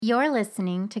You're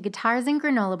listening to Guitars and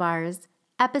Granola Bars,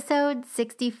 episode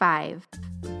 65.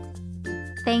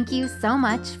 Thank you so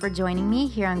much for joining me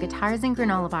here on Guitars and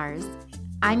Granola Bars.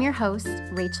 I'm your host,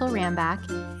 Rachel Rambach,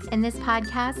 and this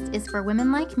podcast is for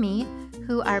women like me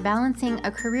who are balancing a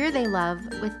career they love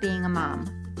with being a mom.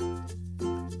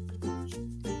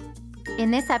 In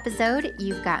this episode,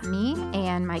 you've got me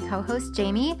and my co-host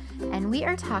Jamie, and we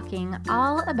are talking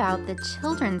all about the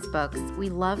children's books we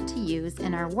love to use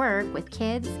in our work with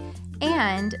kids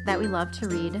and that we love to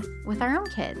read with our own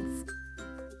kids.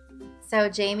 So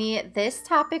Jamie, this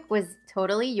topic was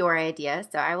totally your idea,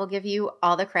 so I will give you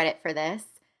all the credit for this.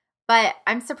 But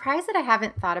I'm surprised that I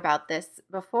haven't thought about this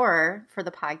before for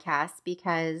the podcast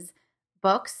because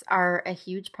books are a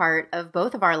huge part of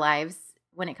both of our lives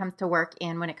when it comes to work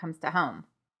and when it comes to home.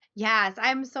 Yes,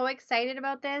 I'm so excited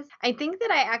about this. I think that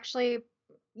I actually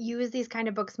use these kind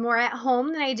of books more at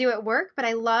home than I do at work, but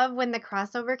I love when the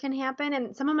crossover can happen.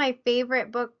 And some of my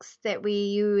favorite books that we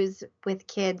use with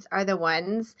kids are the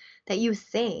ones that you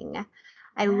sing.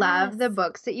 I love the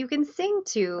books that you can sing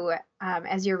to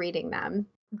as you're reading them.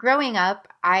 Growing up,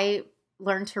 I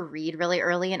learned to read really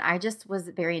early, and I just was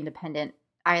very independent.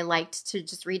 I liked to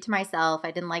just read to myself.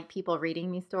 I didn't like people reading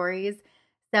me stories.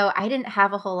 So I didn't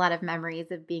have a whole lot of memories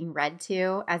of being read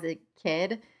to as a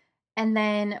kid. And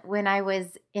then when I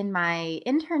was in my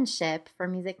internship for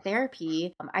music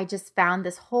therapy, I just found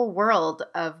this whole world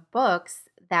of books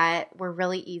that were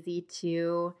really easy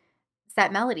to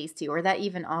set melodies to, or that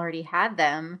even already had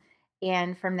them.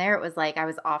 And from there, it was like I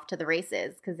was off to the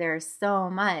races because there's so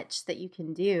much that you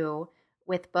can do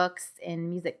with books in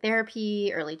music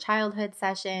therapy, early childhood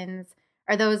sessions.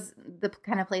 Are those the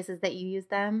kind of places that you use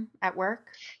them at work?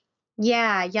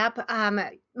 Yeah, yep.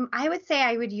 I would say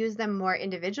I would use them more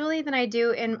individually than I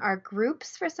do in our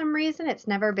groups for some reason. It's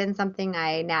never been something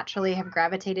I naturally have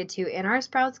gravitated to in our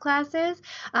Sprouts classes.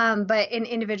 But in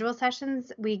individual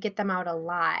sessions, we get them out a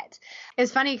lot. It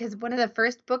was funny because one of the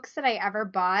first books that I ever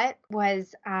bought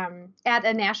was at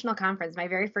a national conference, my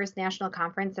very first national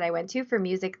conference that I went to for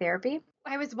music therapy.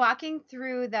 I was walking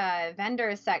through the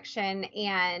vendor section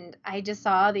and I just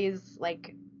saw these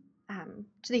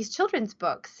to these children's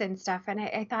books and stuff. And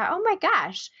I thought, oh my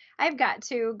gosh, I've got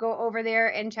to go over there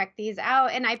and check these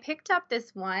out. And I picked up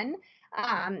this one.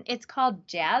 It's called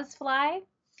Jazz Fly,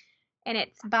 and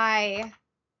it's by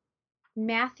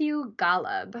Matthew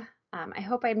Golub. I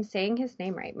hope I'm saying his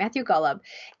name right, Matthew Golub.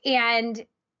 And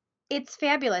it's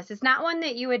fabulous. It's not one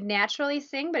that you would naturally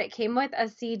sing, but it came with a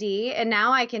CD, and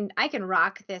now I can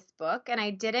rock this book. And I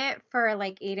did it for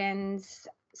like Aiden's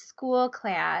school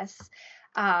class.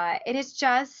 It is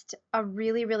just a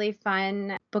really, really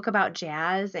fun book about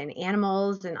jazz and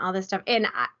animals and all this stuff. And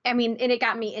I mean, and it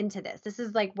got me into this. This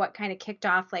is like what kind of kicked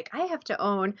off, like, I have to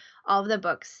own all of the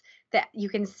books that you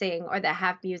can sing or that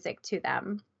have music to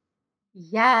them.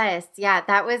 Yes. Yeah,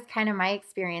 that was kind of my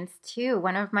experience too.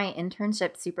 One of my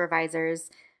internship supervisors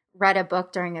read a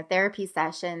book during a therapy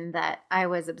session that I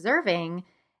was observing.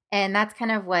 And that's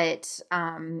kind of what,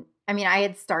 I mean, I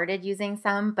had started using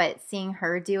some, but seeing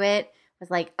her do it was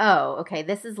like, oh, okay,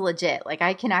 this is legit. Like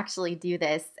I can actually do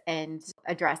this and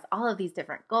address all of these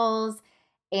different goals.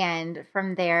 And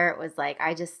from there, it was like,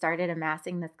 I just started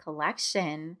amassing this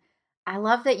collection. I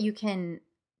love that you can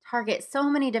target so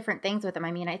many different things with them.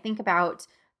 I mean, I think about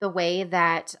the way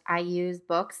that I use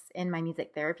books in my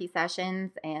music therapy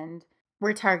sessions, and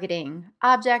we're targeting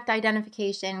object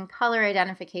identification, color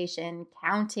identification,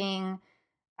 counting,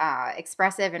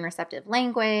 expressive and receptive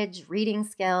language, reading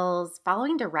skills,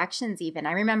 following directions even.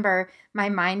 I remember my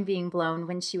mind being blown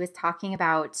when she was talking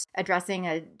about addressing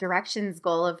a directions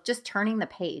goal of just turning the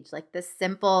page. Like the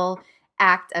simple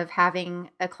act of having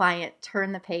a client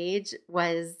turn the page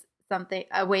was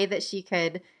a way that she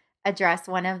could address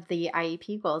one of the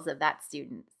IEP goals of that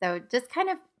student. So just kind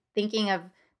of thinking of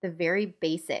the very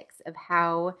basics of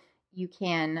how you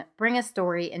can bring a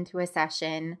story into a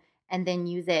session and then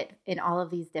use it in all of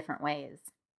these different ways.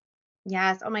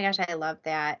 Yes. Oh my gosh, I love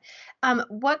that.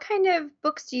 What kind of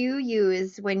books do you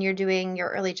use when you're doing your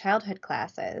early childhood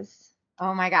classes?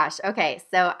 Oh my gosh. Okay.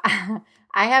 So I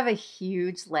have a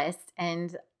huge list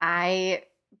and I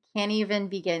can't even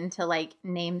begin to like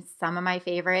name some of my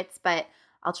favorites, but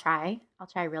I'll try. I'll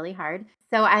try really hard.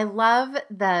 So I love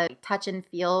the touch and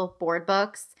feel board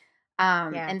books.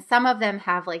 Yeah. And some of them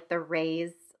have like the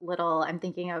raised little, I'm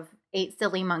thinking of Eight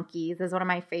Silly Monkeys is one of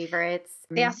my favorites.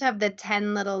 They also have the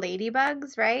 10 little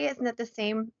ladybugs, right? Isn't that the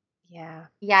same? Yeah.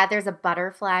 Yeah, there's a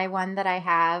butterfly one that I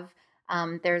have.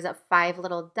 There's a Five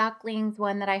Little Ducklings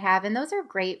one that I have. And those are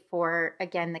great for,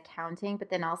 again, the counting, but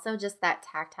then also just that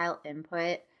tactile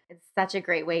input. It's such a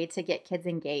great way to get kids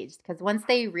engaged because once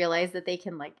they realize that they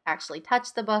can like actually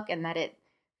touch the book and that it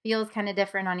feels kind of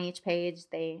different on each page,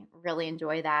 they really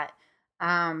enjoy that.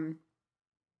 Um,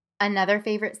 Another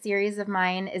favorite series of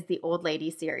mine is the Old Lady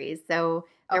series. So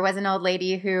there Oh, was an old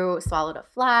lady who swallowed a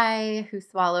fly, who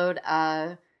swallowed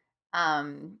a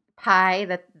pie,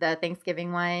 the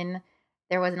Thanksgiving one.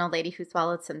 There was an old lady who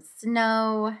swallowed some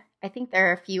snow. I think there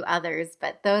are a few others,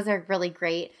 but those are really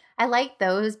great. I like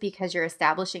those because you're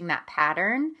establishing that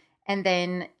pattern and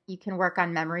then you can work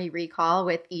on memory recall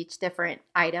with each different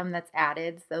item that's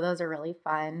added. So those are really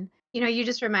fun. you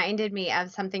just reminded me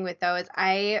of something with those.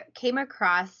 I came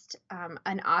across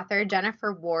an author,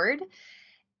 Jennifer Ward,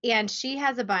 and she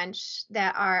has a bunch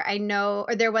that are, I know,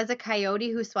 or there was a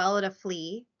coyote who swallowed a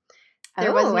flea.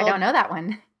 There was Oh, an I don't old, know that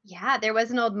one. yeah, there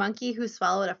was an old monkey who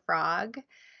swallowed a frog.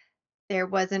 There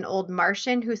was an old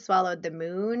Martian who swallowed the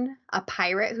moon, a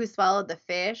pirate who swallowed the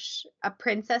fish, a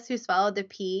princess who swallowed the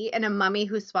pea, and a mummy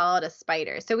who swallowed a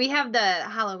spider. So we have the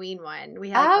Halloween one. We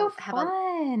have like Oh, have a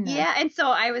fun. yeah, and so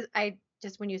I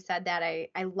just when you said that I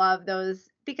love those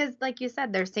because like you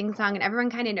said they're sing song and everyone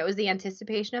kind of knows the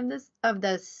anticipation of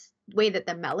this way that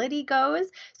the melody goes.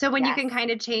 So when you Yes. can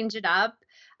kind of change it up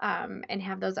and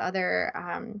have those other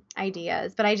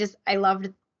ideas, but I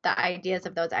loved the ideas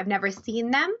of those. I've never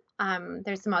seen them.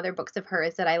 There's some other books of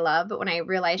hers that I love, but when I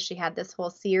realized she had this whole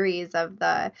series of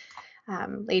the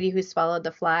Lady Who Swallowed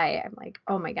the Fly, I'm like,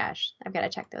 oh my gosh, I've got to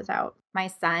check those out. My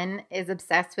son is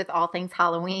obsessed with all things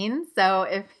Halloween, so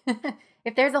if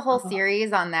if there's a whole Oh,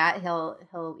 series on that,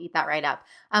 he'll eat that right up.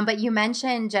 But you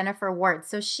mentioned Jennifer Ward,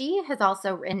 so she has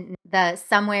also written the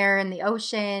Somewhere in the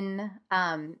Ocean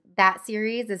that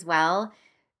series as well.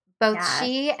 Both yes.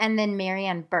 she and then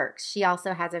Marianne Burks. She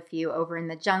also has a few over in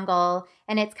the jungle,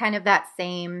 and it's kind of that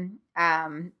same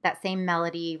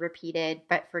melody repeated,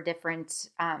 but for different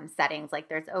settings. Like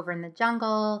there's over in the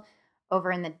jungle,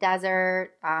 over in the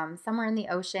desert, somewhere in the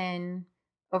ocean,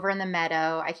 over in the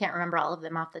meadow. I can't remember all of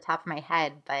them off the top of my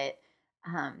head, but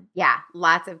yeah,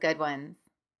 lots of good ones.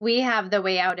 We have the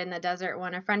Way Out in the Desert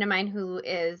one. A friend of mine who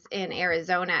is in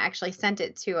Arizona actually sent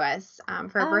it to us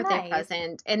for a Oh, birthday nice.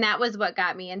 present, and that was what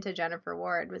got me into Jennifer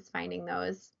Ward was finding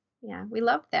those. Yeah, we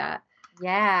love that.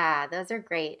 Yeah, those are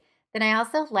great. Then I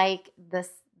also like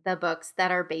the books that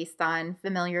are based on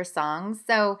familiar songs.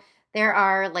 So there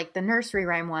are like the nursery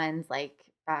rhyme ones, like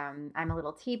I'm a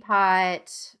Little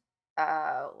Teapot.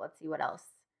 Let's see what else.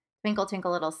 Twinkle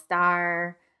Twinkle Little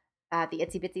Star, the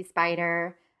Itsy Bitsy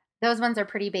Spider. Those ones are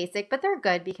pretty basic, but they're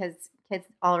good because kids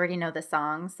already know the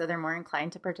songs, so they're more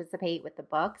inclined to participate with the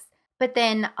books. But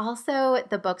then also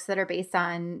the books that are based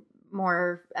on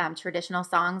more traditional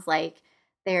songs, like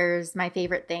there's My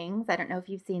Favorite Things. I don't know if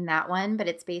you've seen that one, but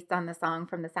it's based on the song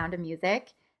from The Sound of Music.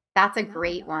 That's a No.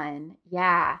 great one.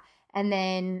 Yeah. And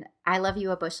then I Love You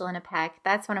a Bushel and a Peck.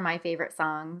 That's one of my favorite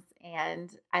songs.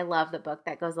 And I love the book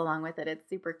that goes along with it. It's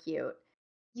super cute.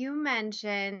 You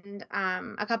mentioned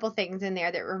a couple things in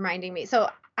there that were reminding me. So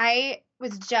I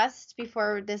was just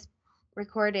before this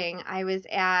recording, I was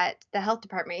at the health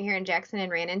department here in Jackson and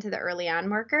ran into the early on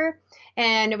worker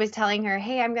and it was telling her,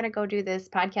 hey, I'm going to go do this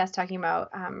podcast talking about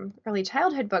early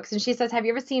childhood books. And she says, have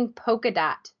you ever seen polka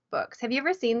dot books? Have you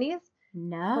ever seen these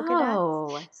polka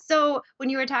dots? No. So when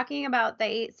you were talking about the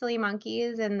 8 silly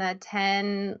monkeys and the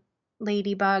 10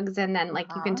 ladybugs and then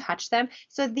like you can Uh-huh. touch them.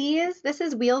 So this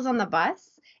is Wheels on the Bus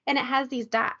and it has these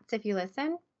dots if you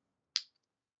listen.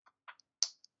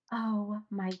 Oh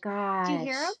my Do you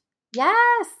hear them? gosh.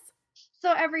 Yes.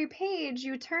 So every page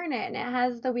you turn it and it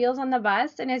has the wheels on the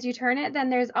bus. And as you turn it, then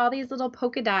there's all these little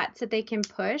polka dots that they can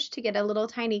push to get a little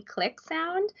tiny click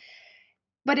sound.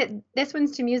 But this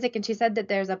one's to music, and she said that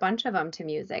there's a bunch of them to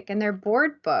music, and they're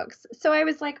board books. So I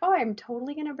was like, oh, I'm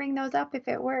totally gonna bring those up if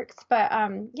it works. But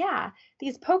yeah,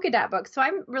 these polka dot books. So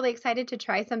I'm really excited to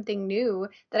try something new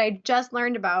that I just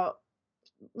learned about,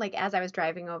 like as I was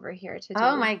driving over here to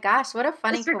Oh do my gosh, what a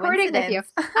funny this recording with you.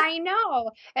 coincidence. I know.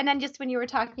 And then just when you were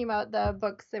talking about the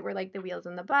books that were like the Wheels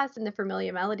on the Bus and the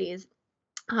Familiar Melodies,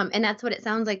 and that's what it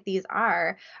sounds like these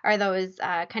are those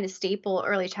kind of staple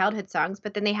early childhood songs,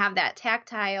 but then they have that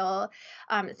tactile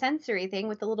sensory thing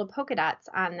with the little polka dots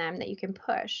on them that you can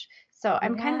push. So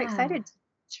I'm kind of Yeah. excited to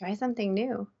try something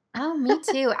new. Oh, me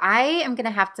too. I am going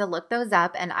to have to look those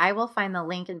up and I will find the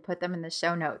link and put them in the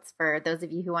show notes for those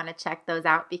of you who want to check those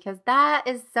out because that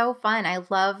is so fun. I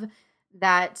love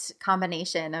that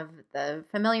combination of the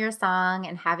familiar song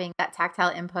and having that tactile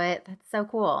input. That's so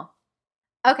cool.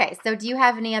 Okay, so do you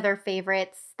have any other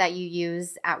favorites that you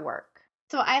use at work?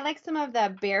 So I like some of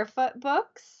the barefoot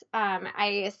books.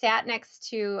 I sat next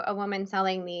to a woman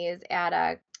selling these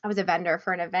at I was a vendor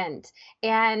for an event,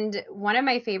 and one of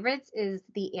my favorites is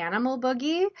the Animal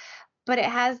Boogie, but it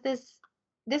has this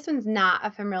one's not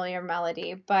a familiar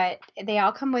melody, but they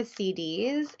all come with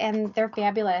CDs and they're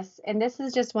fabulous. And this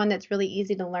is just one that's really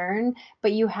easy to learn,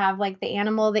 but you have like the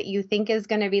animal that you think is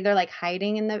going to be there like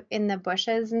hiding in the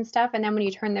bushes and stuff, and then when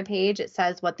you turn the page it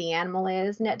says what the animal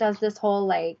is, and it does this whole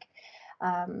like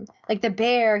the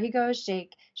bear, he goes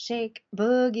shake, shake,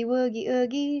 boogie woogie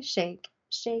oogie, shake,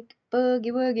 shake,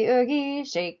 boogie woogie oogie,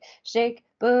 shake, shake,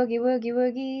 boogie woogie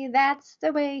woogie. That's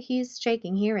the way he's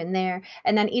shaking here and there.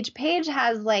 And then each page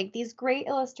has like these great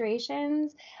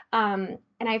illustrations. And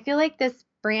I feel like this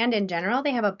brand in general,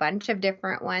 they have a bunch of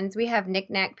different ones. We have Knick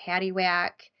Knack,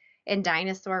 Paddywhack, and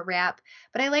Dinosaur Rap,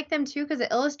 but I like them too because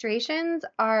the illustrations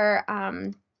are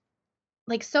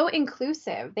like so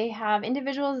inclusive. They have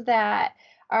individuals that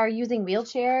are using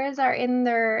wheelchairs are in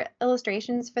their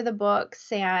illustrations for the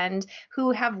books and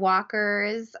who have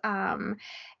walkers. And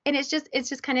it's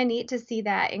just kind of neat to see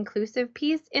that inclusive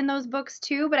piece in those books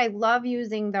too. But I love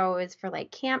using those for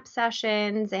like camp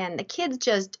sessions, and the kids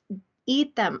just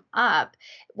eat them up,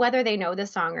 whether they know the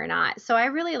song or not. So I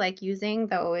really like using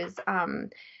those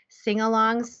sing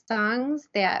along songs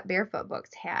that Barefoot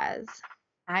Books has.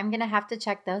 I'm going to have to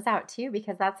check those out too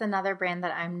because that's another brand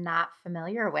that I'm not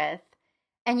familiar with.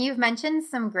 And you've mentioned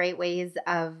some great ways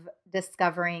of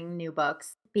discovering new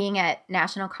books. Being at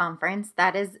National Conference,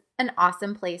 that is an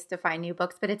awesome place to find new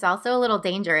books, but it's also a little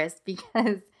dangerous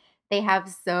because they have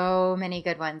so many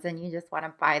good ones and you just want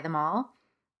to buy them all.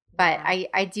 But Yeah.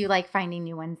 I do like finding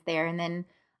new ones there. And then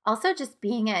also just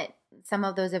being at some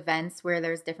of those events where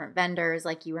there's different vendors,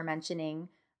 like you were mentioning,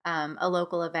 a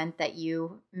local event that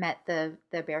you met the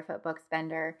Barefoot Books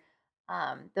vendor.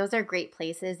 Those are great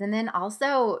places. And then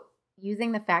also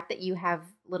using the fact that you have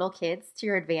little kids to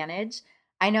your advantage.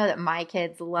 I know that my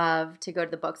kids love to go to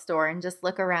the bookstore and just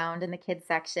look around in the kids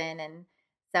section. And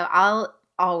so I'll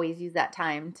always use that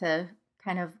time to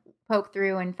kind of poke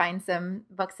through and find some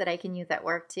books that I can use at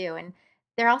work too. And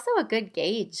they're also a good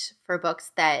gauge for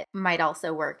books that might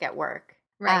also work at work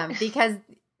Right. because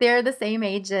they're the same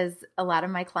age as a lot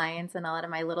of my clients and a lot of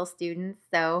my little students.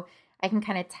 So I can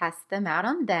kind of test them out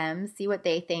on them, see what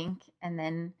they think, and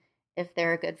then if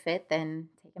they're a good fit, then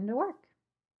take them to work.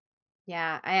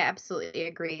 Yeah, I absolutely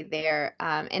agree there.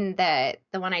 And the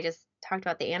one I just talked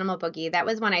about, the Animal Boogie, that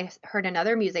was one I heard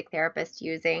another music therapist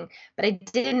using, but I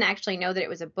didn't actually know that it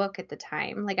was a book at the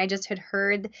time. Like I just had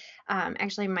heard,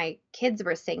 actually my kids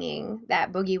were singing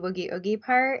that Boogie Woogie Oogie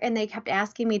part, and they kept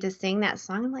asking me to sing that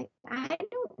song. I'm like, I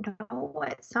don't know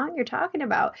what song you're talking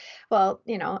about. Well,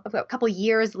 a couple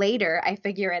years later, I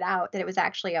figure it out that it was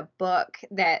actually a book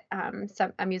that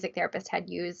a music therapist had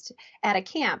used at a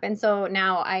camp. And so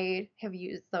now I have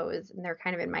used those and they're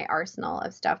kind of in my arsenal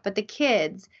of stuff. But the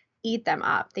kids eat them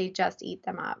up. They just eat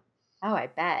them up. Oh, I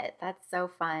bet. That's so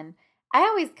fun. I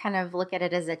always kind of look at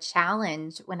it as a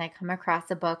challenge when I come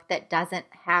across a book that doesn't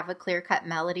have a clear cut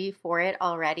melody for it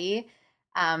already.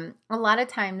 A lot of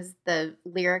times the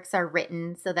lyrics are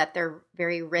written so that they're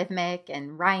very rhythmic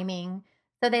and rhyming.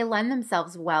 So they lend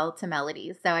themselves well to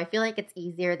melodies. So I feel like it's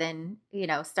easier than,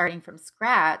 starting from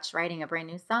scratch, writing a brand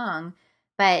new song,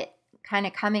 but kind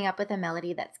of coming up with a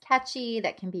melody that's catchy,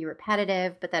 that can be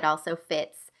repetitive, but that also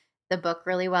fits the book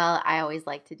really well. I always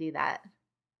like to do that.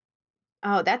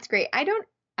 Oh, that's great.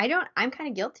 I'm kind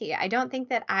of guilty. I don't think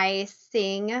that I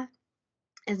sing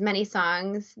as many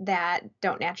songs that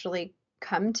don't naturally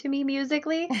come to me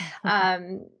musically.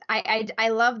 I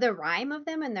love the rhyme of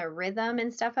them and the rhythm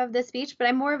and stuff of the speech, but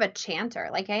I'm more of a chanter.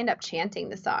 Like I end up chanting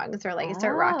the songs, or like I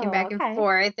start rocking Oh, back and okay.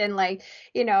 forth, and like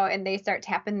and they start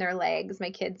tapping their legs.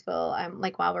 My kids will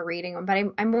like while we're reading them, but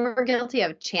I'm more guilty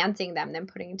of chanting them than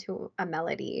putting to a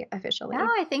melody No, officially.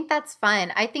 I think that's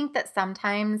fun. I think that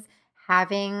sometimes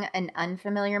having an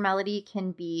unfamiliar melody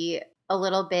can be a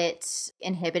little bit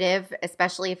inhibitive,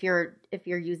 especially if you're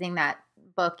using that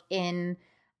book in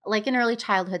like an early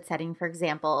childhood setting, for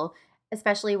example,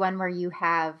 especially one where you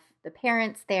have the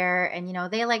parents there and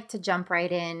they like to jump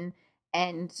right in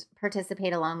and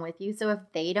participate along with you. So if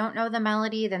they don't know the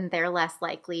melody, then they're less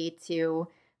likely to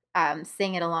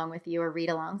sing it along with you or read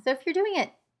along. So if you're doing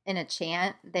it in a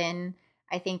chant, then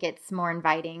I think it's more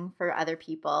inviting for other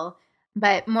people.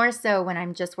 But more so when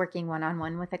I'm just working one on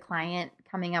one with a client,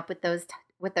 coming up with those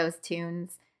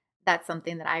tunes, that's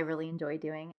something that I really enjoy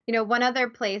doing. One other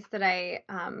place that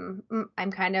I'm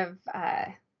kind of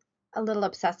a little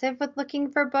obsessive with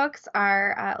looking for books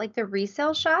are like the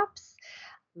resale shops.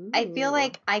 I feel Ooh.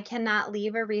 like I cannot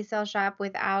leave a resale shop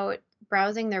without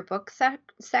browsing their book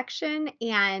section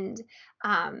and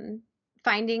um,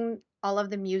 finding all of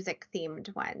the music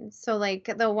themed ones. So like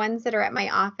the ones that are at my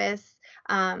office,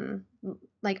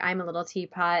 like I'm a Little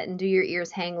Teapot and Do Your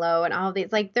Ears Hang Low and all of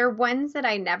these, like they're ones that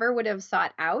I never would have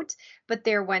sought out, but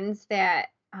they're ones that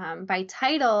by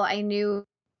title I knew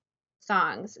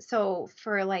songs. So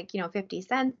for like, 50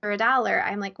 cents or a dollar,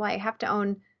 I'm like, well, I have to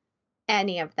own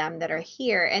any of them that are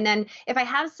here. And then if I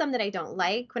have some that I don't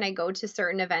like when I go to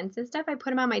certain events and stuff, I put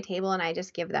them on my table and I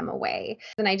just give them away.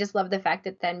 And I just love the fact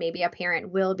that then maybe a parent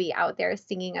will be out there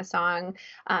singing a song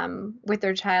with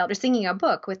their child or singing a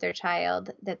book with their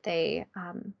child that they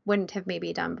wouldn't have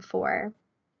maybe done before.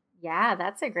 Yeah,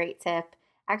 that's a great tip.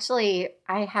 Actually,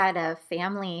 I had a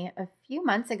family a few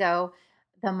months ago.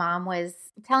 The mom was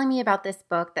telling me about this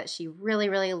book that she really,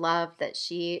 really loved that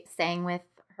she sang with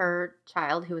her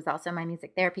child, who was also my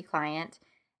music therapy client.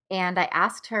 And I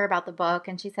asked her about the book,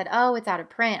 and she said, "Oh, it's out of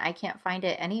print. I can't find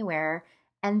it anywhere."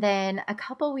 And then a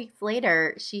couple weeks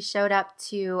later, she showed up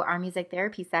to our music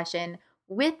therapy session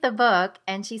with the book,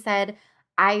 and she said,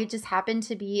 "I just happened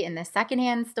to be in the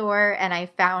secondhand store and I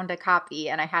found a copy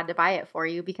and I had to buy it for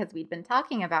you because we'd been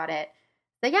talking about it."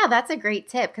 So, yeah, that's a great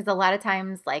tip because a lot of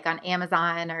times, like on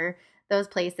Amazon or those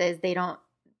places, they don't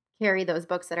carry those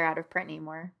books that are out of print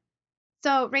anymore.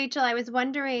 So, Rachel, I was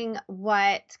wondering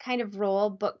what kind of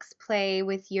role books play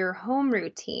with your home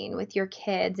routine, with your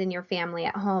kids and your family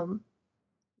at home.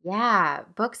 Yeah,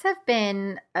 books have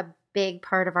been a big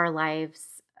part of our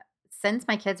lives since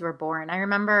my kids were born. I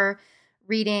remember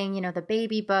reading, the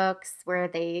baby books where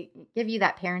they give you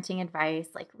that parenting advice,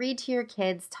 like read to your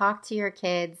kids, talk to your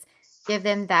kids, give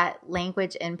them that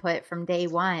language input from day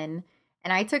one.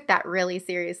 And I took that really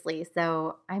seriously.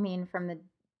 So, I mean, from the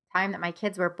time that my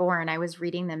kids were born, I was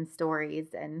reading them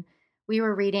stories and we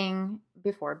were reading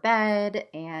before bed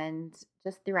and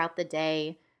just throughout the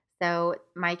day. So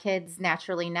my kids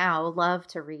naturally now love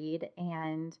to read,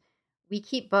 and we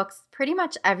keep books pretty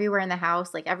much everywhere in the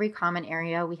house. Like every common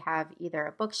area, we have either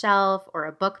a bookshelf or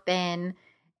a book bin,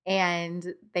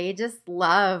 and they just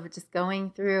love just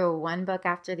going through one book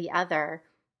after the other.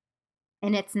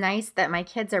 And it's nice that my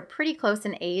kids are pretty close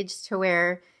in age to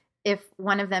where if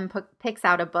one of them picks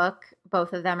out a book,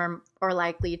 both of them are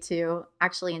likely to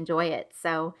actually enjoy it.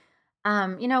 So,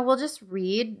 we'll just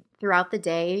read throughout the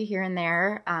day here and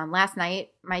there. Last night,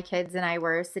 my kids and I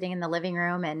were sitting in the living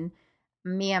room, and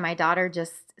me and my daughter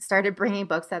just started bringing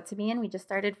books up to me, and we just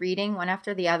started reading one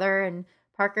after the other. And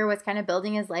Parker was kind of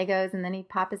building his Legos, and then he'd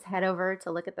pop his head over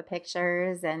to look at the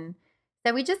pictures. And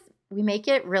so we make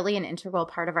it really an integral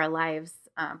part of our lives.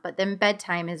 But then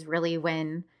bedtime is really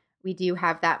when we do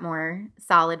have that more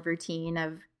solid routine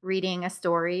of reading a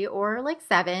story or like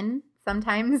seven.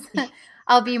 Sometimes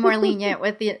I'll be more lenient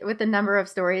with the number of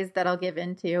stories that I'll give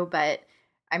into. But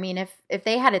I mean, if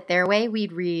they had it their way,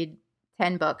 we'd read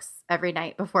 10 books every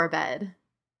night before bed.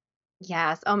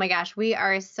 Yes. Oh my gosh, we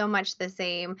are so much the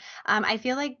same. I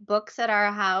feel like books at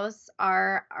our house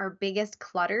are our biggest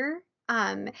clutter.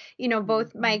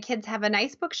 Both my Mhm. kids have a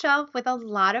nice bookshelf with a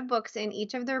lot of books in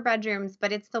each of their bedrooms,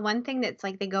 but it's the one thing that's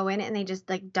like they go in and they just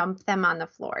like dump them on the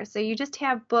floor. So you just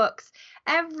have books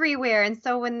everywhere. And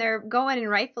so when they're going and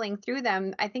rifling through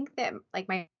them, I think that like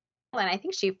my and I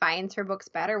think she finds her books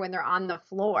better when they're on the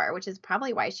floor, which is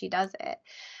probably why she does it.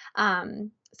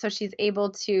 So she's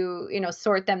able to,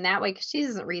 sort them that way because she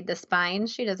doesn't read the spine.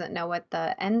 She doesn't know what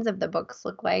the ends of the books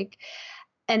look like.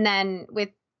 And then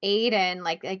with Aiden,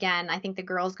 like again, I think the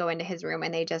girls go into his room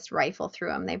and they just rifle through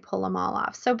them. They pull them all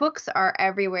off. So books are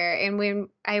everywhere. And when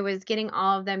I was getting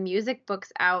all of the music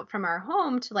books out from our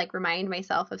home to like remind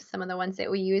myself of some of the ones that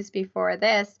we used before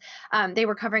this, they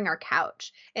were covering our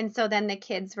couch. And so then the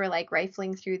kids were like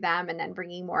rifling through them and then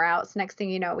bringing more out. So next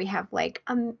thing you know, we have like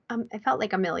I felt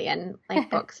like a million like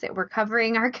books that were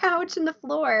covering our couch and the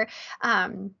floor.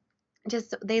 Um,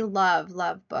 just they love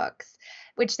books,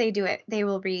 which they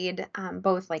will read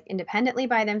both like independently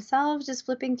by themselves, just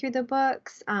flipping through the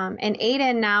books. And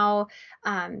Aiden now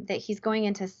that he's going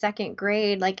into second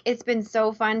grade, like it's been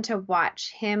so fun to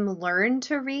watch him learn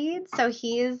to read. So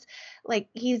he's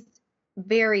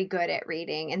very good at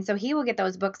reading, and so he will get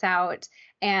those books out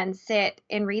and sit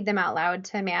and read them out loud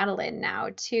to Madeline now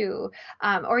too.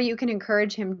 Or you can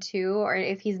encourage him to, or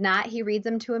if he's not, he reads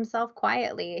them to himself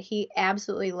quietly. He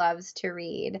absolutely loves to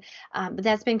read. But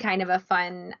that's been kind of a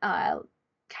fun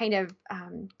kind of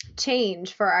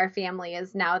change for our family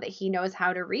is now that he knows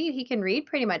how to read, he can read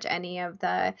pretty much any of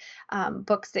the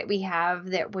books that we have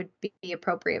that would be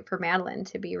appropriate for Madeline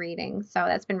to be reading. So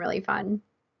that's been really fun.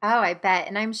 Oh, I bet.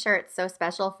 And I'm sure it's so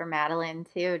special for Madeline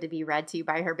too to be read to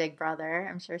by her big brother.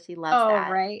 I'm sure she loves Oh, that.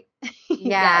 right. Yes,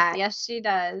 Yeah. yes, she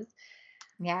does.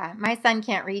 Yeah. My son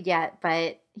can't read yet,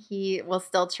 but he will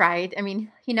still try. I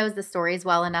mean, he knows the stories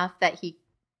well enough that he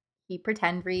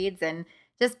pretend reads and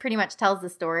just pretty much tells the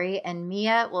story. And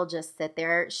Mia will just sit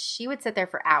there. She would sit there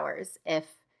for hours if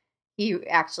he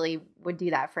actually would do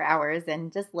that for hours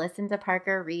and just listen to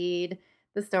Parker read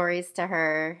the stories to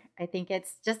her. I think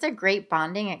it's just a great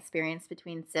bonding experience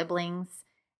between siblings.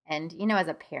 And, as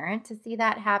a parent to see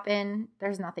that happen,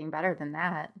 there's nothing better than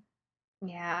that.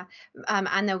 Yeah.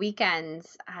 On the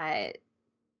weekends,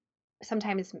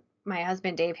 sometimes my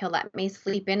husband Dave, he'll let me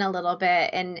sleep in a little bit,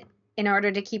 and in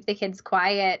order to keep the kids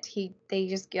quiet, they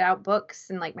just get out books,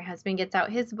 and like my husband gets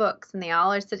out his books, and they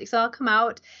all are sitting. So I'll come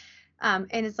out, and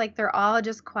it's like they're all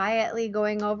just quietly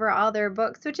going over all their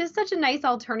books, which is such a nice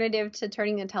alternative to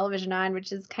turning the television on,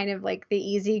 which is kind of like the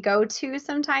easy go-to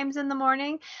sometimes in the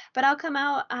morning. But I'll come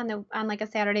out on like a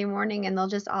Saturday morning, and they'll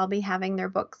just all be having their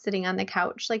books sitting on the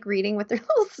couch, like reading with their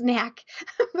little snack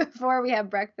before we have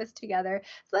breakfast together.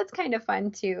 So that's kind of fun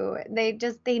too. They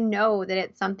know that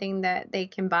it's something that they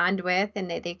can bond with and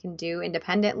that they can do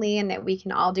independently and that we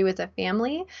can all do as a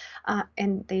family.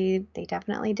 And they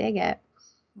definitely dig it.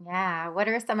 Yeah. What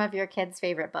are some of your kids'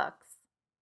 favorite books?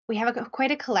 We have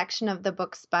quite a collection of the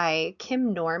books by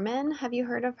Kim Norman. Have you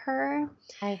heard of her?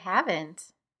 I haven't.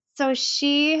 So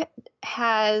she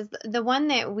has the one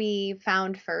that we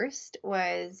found first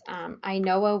was I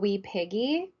Know a Wee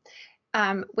Piggy,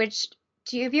 which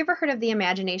have you ever heard of The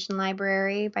Imagination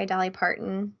Library by Dolly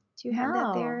Parton? Do you have that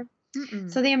No. there?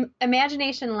 Mm-mm. So the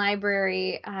Imagination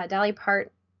Library, Dolly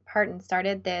Parton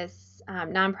started this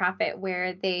nonprofit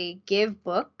where they give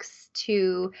books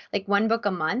to like one book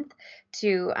a month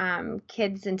to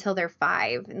kids until they're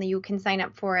 5, and you can sign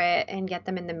up for it and get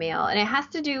them in the mail. And it has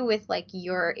to do with like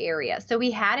your area. So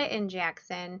we had it in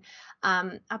Jackson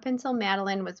up until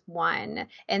Madeline was 1,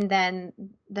 and then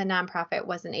the nonprofit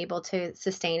wasn't able to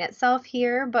sustain itself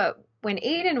here. But when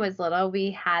Aiden was little,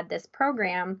 we had this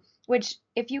program, which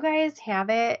if you guys have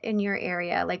it in your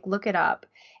area, like look it up.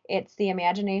 It's the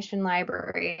Imagination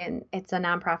Library, and it's a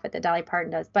nonprofit that Dolly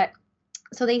Parton does. But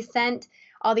so they sent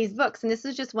all these books, and this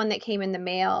is just one that came in the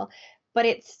mail, but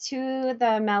it's to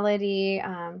the melody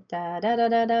da da da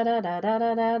da da da da da da da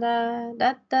da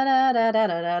da da da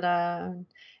da da da.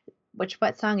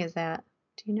 What song is that?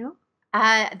 Do you know?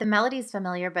 The melody's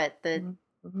familiar, but the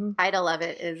Mm-hmm. title of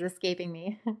it is escaping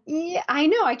me. Yeah, I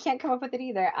know. I can't come up with it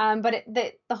either. But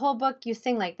the whole book you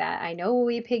sing like that. I know a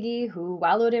wee piggy who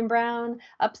wallowed in brown.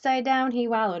 Upside down he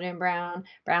wallowed in brown.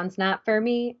 Brown's not for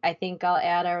me. I think I'll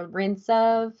add a rinse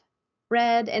of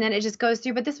red. And then it just goes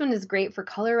through. But this one is great for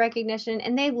color recognition,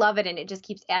 and they love it. And it just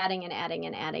keeps adding and adding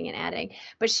and adding and adding.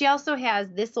 But she also has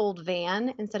This Old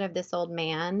Van instead of This Old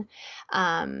Man.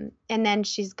 And then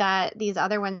she's got these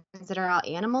other ones that are all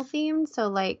animal themed. So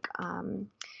like one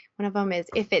of them is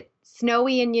If It's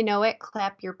Snowy and You Know It,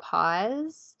 Clap Your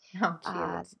Paws. Oh,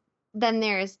 Uh, cute. then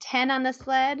there's 10 on the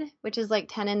Sled, which is like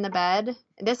 10 in the bed.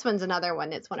 This one's another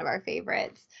one. It's one of our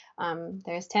favorites.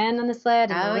 There's 10 on the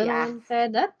sled, and the Oh, little yeah. one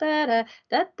said, da, da, da,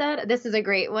 da, da, da. This is a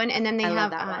great one. And then they I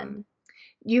love have, that one.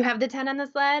 you have the 10 on the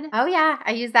sled? Oh, yeah.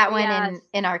 I use that one Yes.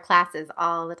 in our classes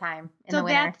all the time in the So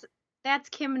winter. that's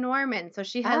Kim Norman. So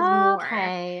she has Oh, more.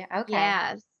 okay. Okay.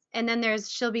 Yes. And then there's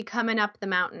She'll Be Coming Up the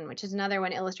Mountain, which is another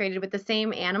one illustrated with the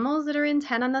same animals that are in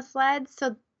 10 on the Sled.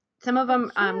 So some of them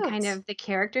kind Cute. of the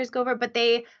characters go over, but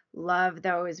they love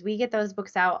those. We get those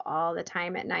books out all the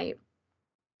time at night.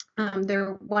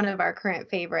 They're one of our current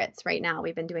favorites right now.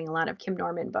 We've been doing a lot of Kim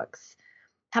Norman books.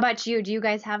 How about you? Do you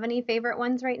guys have any favorite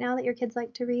ones right now that your kids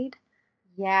like to read?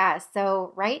 Yeah.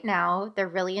 So right now they're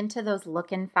really into those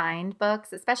look and find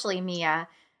books, especially Mia.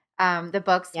 The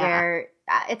books Yeah. where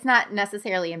it's not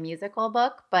necessarily a musical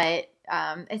book, but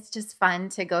it's just fun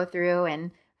to go through and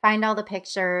find all the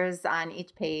pictures on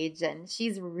each page. And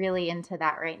she's really into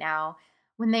that right now.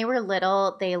 When they were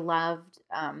little, they loved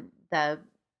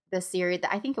the series.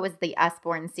 I think it was the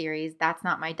Usborne series. That's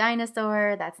Not My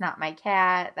Dinosaur. That's Not My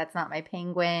Cat. That's Not My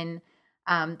Penguin.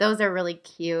 Those are really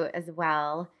cute as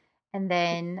well. And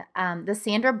then the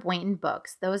Sandra Boynton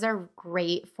books, those are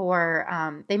great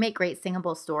for, they make great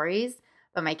singable stories,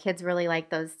 but my kids really like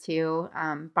those too.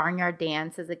 Barnyard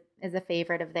Dance is a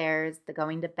favorite of theirs, the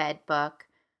Going to Bed book.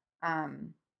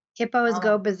 Hippos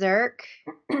Go Oh, Berserk.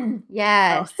 Oh,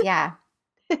 yes, yeah,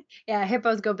 yeah,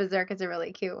 Hippos Go Berserk is a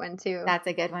really cute one too. that's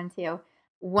a good one too.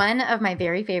 One of my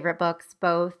very favorite books,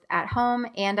 both at home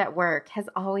and at work, has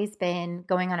always been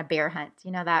Going on a Bear Hunt.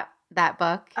 You know that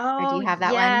book, or do Oh, you have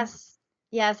that one? yes.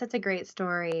 Yes, that's a great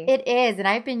story. It is, and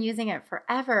I've been using it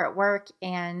forever at work.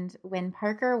 And when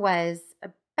Parker was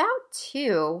about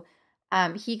 2,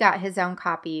 he got his own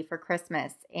copy for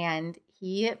Christmas, and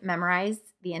he memorized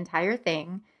the entire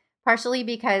thing partially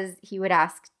because he would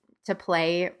ask to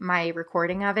play my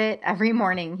recording of it every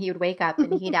morning. He would wake up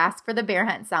and he'd ask for the Bear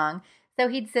Hunt song. So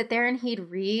he'd sit there and he'd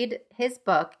read his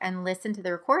book and listen to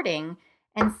the recording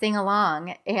and sing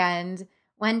along. And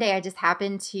one day I just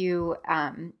happened to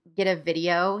get a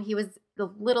video. He was a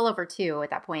little over 2 at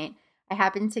that point. I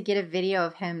happened to get a video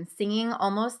of him singing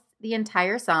almost the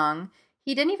entire song.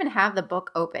 He didn't even have the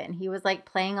book open. He was like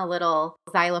playing a little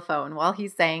xylophone while he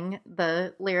sang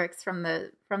the lyrics from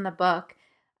the book.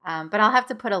 But I'll have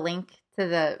to put a link to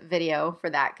the video for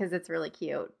that because it's really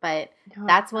cute. But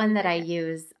that's one that I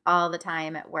use all the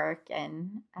time at work,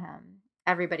 and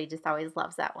everybody just always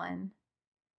loves that one.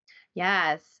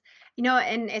 Yes.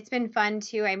 And it's been fun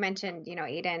too. I mentioned,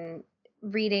 Aiden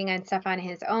reading and stuff on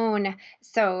his own.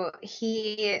 So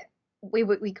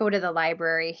we go to the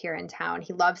library here in town.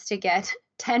 He loves to get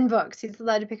 10 books. He's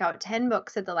allowed to pick out 10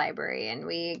 books at the library, and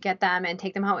we get them and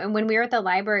take them home. And when we were at the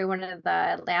library, one of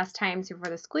the last times before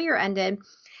the school year ended,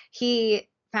 he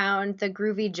found the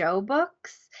Groovy Joe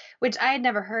books, which I had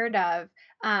never heard of.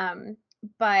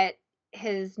 But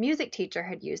his music teacher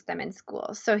had used them in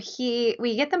school. So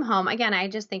we get them home. Again, I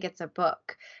just think it's a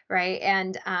book, right?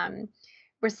 And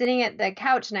we're sitting at the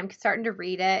couch and I'm starting to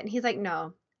read it. And he's like,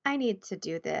 no, I need to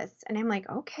do this. And I'm like,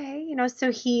 okay.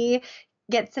 So he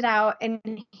gets it out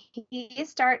and he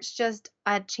starts just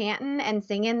chanting and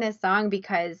singing this song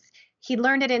because he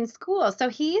learned it in school. So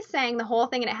he sang the whole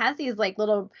thing, and it has these like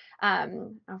little,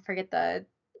 I'll forget the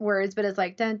words, but it's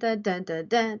like dun dun dun dun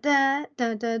dun dun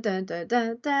dun dun dun dun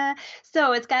dun dun.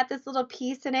 So it's got this little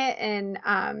piece in it, and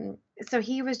so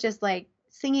he was just like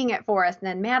singing it for us, and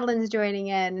then Madeline's joining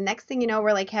in. And next thing you know,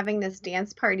 we're like having this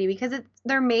dance party because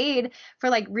they're made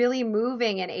for like really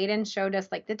moving. And Aiden showed us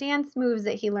like the dance moves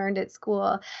that he learned at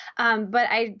school. But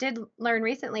I did learn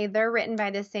recently they're written by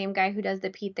the same guy who does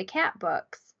the Pete the Cat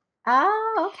books.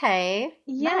 Oh, okay.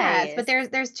 Yes, Nice. but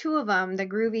there's 2 of them, the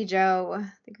Groovy Joe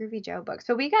book.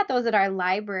 So we got those at our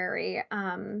library,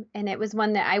 and it was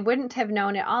one that I wouldn't have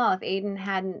known at all if Aiden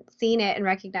hadn't seen it and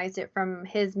recognized it from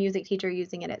his music teacher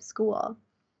using it at school.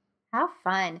 How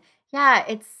fun. Yeah,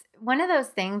 it's one of those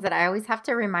things that I always have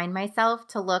to remind myself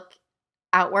to look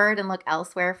outward and look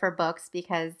elsewhere for books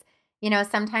because,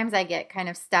 sometimes I get kind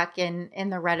of stuck in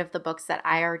the rut of the books that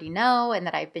I already know and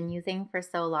that I've been using for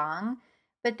so long.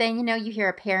 But then, you hear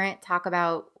a parent talk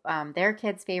about their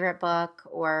kid's favorite book,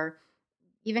 or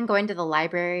even going to the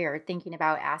library or thinking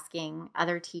about asking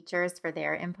other teachers for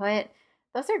their input.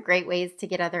 Those are great ways to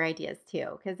get other ideas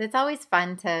too, because it's always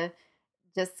fun to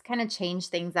just kind of change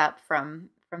things up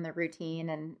from the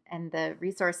routine and the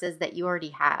resources that you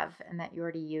already have and that you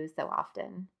already use so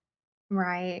often.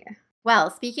 Right. Well,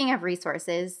 speaking of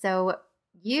resources, so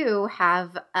you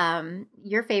have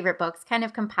your favorite books kind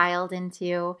of compiled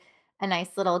into a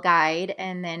nice little guide,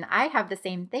 and then I have the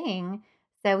same thing.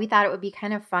 So we thought it would be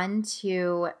kind of fun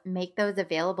to make those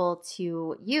available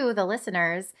to you, the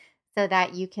listeners, so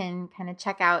that you can kind of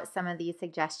check out some of these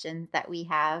suggestions that we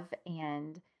have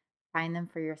and find them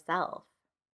for yourself.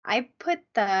 I put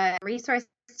the resource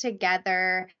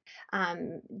together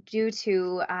due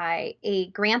to a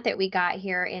grant that we got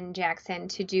here in Jackson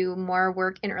to do more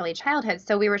work in early childhood.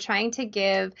 So we were trying to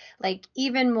give like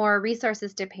even more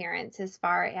resources to parents as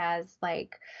far as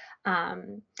like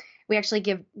we actually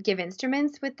give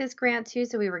instruments with this grant too.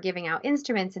 So we were giving out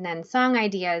instruments and then song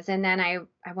ideas. And then I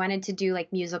wanted to do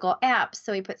like musical apps.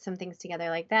 So we put some things together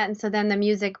like that. And so then the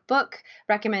music book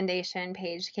recommendation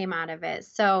page came out of it.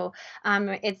 So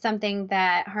it's something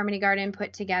that Harmony Garden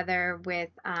put together with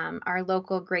our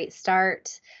local Great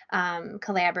Start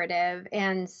collaborative.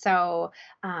 And so,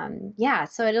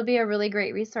 so it'll be a really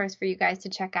great resource for you guys to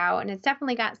check out. And it's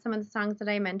definitely got some of the songs that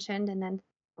I mentioned and then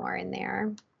more in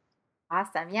there.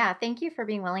 Awesome. Yeah. Thank you for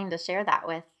being willing to share that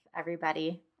with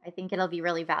everybody. I think it'll be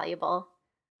really valuable.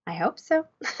 I hope so.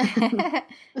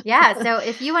 Yeah. So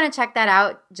if you want to check that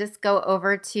out, just go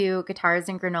over to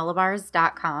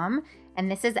guitarsandgranolabars.com.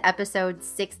 And this is episode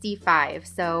 65.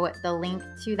 So the link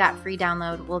to that free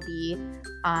download will be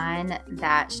on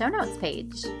that show notes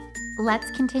page.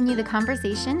 Let's continue the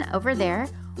conversation over there,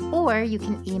 or you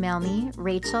can email me,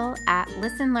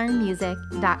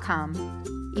 Rachel@listenlearnmusic.com.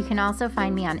 You can also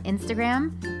find me on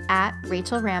Instagram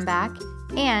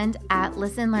 @RachelRambach and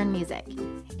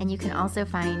 @ListenLearnMusic. And you can also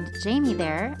find Jamie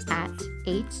there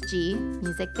 @HG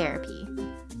Music Therapy.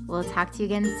 We'll talk to you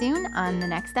again soon on the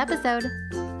next episode.